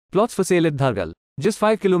Plots for sale at Dhargal. Just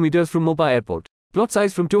 5 kilometers from Mopa Airport. Plot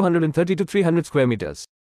size from 230 to 300 square meters.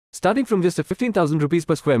 Starting from just 15,000 rupees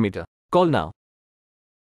per square meter. Call now.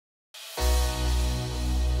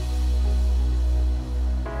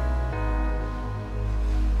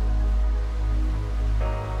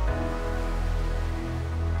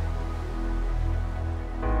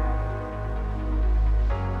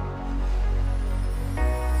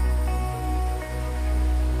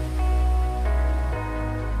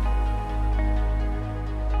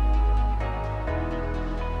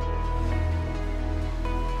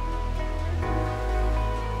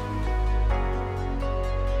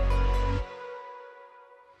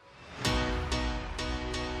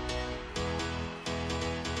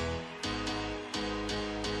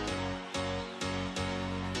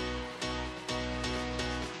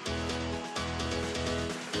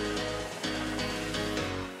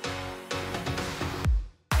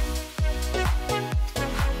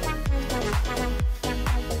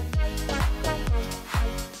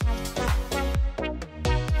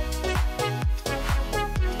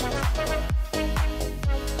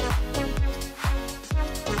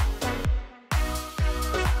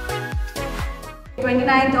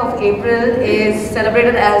 Twenty-ninth of April is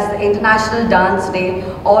celebrated as the International Dance Day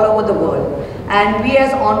all over the world, and we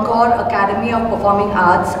as Encore Academy of Performing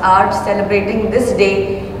Arts are celebrating this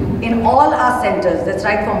day in all our centers. That's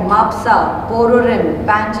right, from Mapsa, Pororin,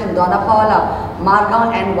 Panjim, Dona Paula,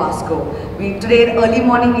 Margaon and Vasco. Today early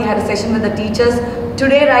morning we had a session with the teachers.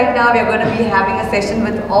 Today right now we are going to be having a session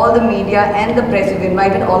with all the media and the press. We've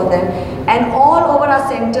invited all of them, and all over our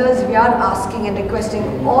centers we are asking and requesting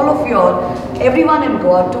all of you all, everyone in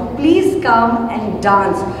Goa, to please come and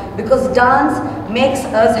dance, because dance makes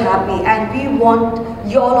us happy and we want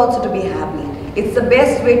you all also to be happy. It's the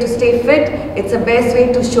best way to stay fit, it's the best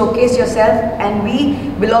way to showcase yourself, and we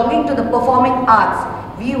belonging to the performing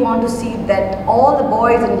arts, we want to see that all the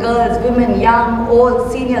boys and girls, women, young,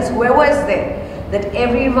 old, seniors, whoever is there, that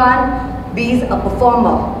everyone be a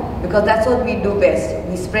performer, because that's what we do best.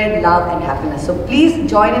 We spread love and happiness. So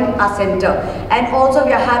please join in our center. And also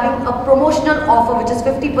we are having a promotional offer which is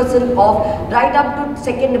 50% off right up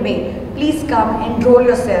to 2nd May. Please come, enroll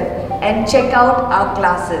yourself and check out our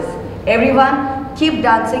classes. Everyone, keep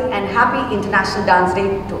dancing, and happy International Dance Day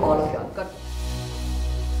to all of you.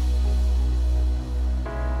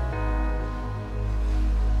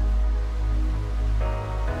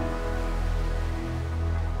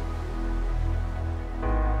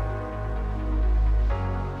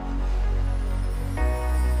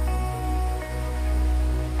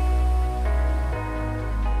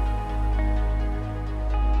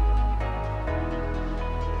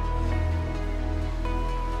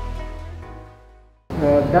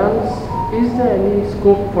 Dance, is there any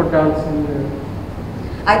scope for dance in the...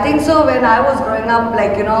 I think so. When I was growing up,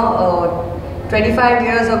 25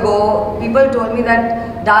 years ago, people told me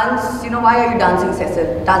that dance, why are you dancing,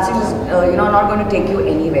 Cecille? Dancing is, not going to take you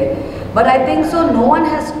anywhere. But I think so, no one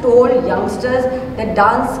has told youngsters that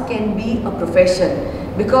dance can be a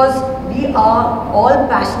profession, because we are all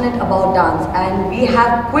passionate about dance and we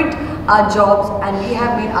have quit our jobs and we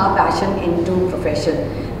have made our passion into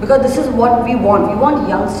profession. Because this is what we want. We want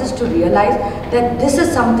youngsters to realize that this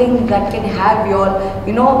is something that can have you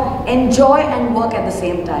all, enjoy and work at the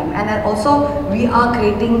same time. And also we are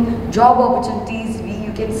creating job opportunities.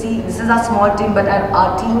 You can see this is our small team, but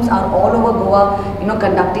our teams are all over Goa,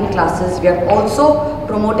 conducting classes. We are also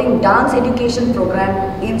promoting dance education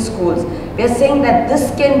program in schools. We are saying that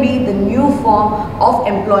this can be the new form of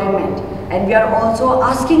employment. And we are also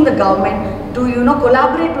asking the government to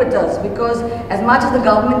collaborate with us, because as much as the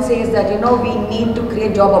government says that we need to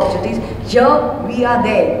create job opportunities, here we are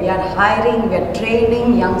there. We are hiring, we are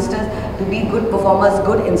training youngsters to be good performers,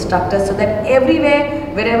 good instructors, so that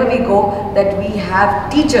everywhere, wherever we go, that we have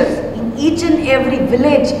teachers in each and every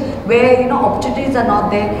village where opportunities are not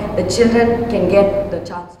there, the children can get the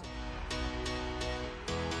chance.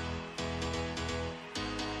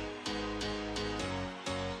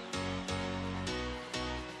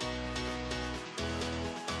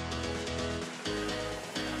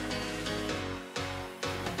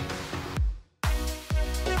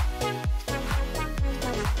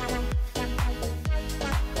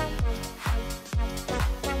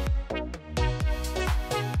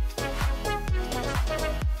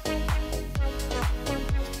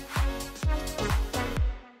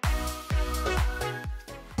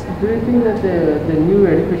 Do you think that the new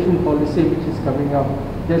education policy which is coming up,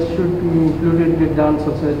 that should be included with dance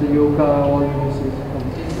also, the yoga, all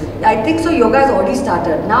this? I think so. Yoga has already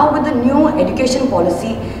started. Now with the new education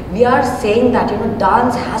policy, we are saying that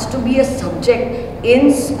dance has to be a subject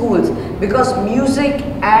in schools, because music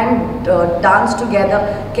and dance together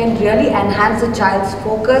can really enhance the child's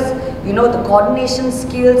focus, you know, the coordination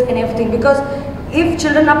skills and everything. Because if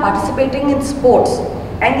children are participating in sports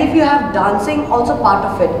and if you have dancing also part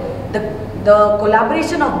of it, the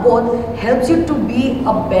collaboration of both helps you to be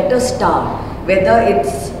a better star, whether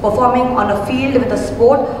it's performing on a field with a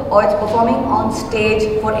sport or it's performing on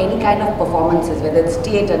stage for any kind of performances, whether it's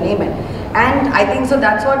theatre, name it. And I think so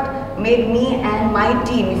that's what made me and my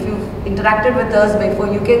team, if you've interacted with us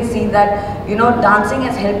before, you can see that, you know, dancing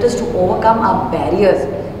has helped us to overcome our barriers.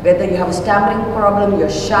 Whether you have a stammering problem, you're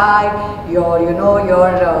shy, you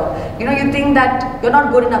think that you're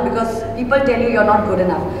not good enough because people tell you you're not good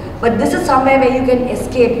enough. But this is somewhere where you can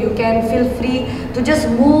escape, you can feel free to just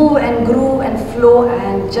move and groove and flow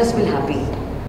and just feel happy.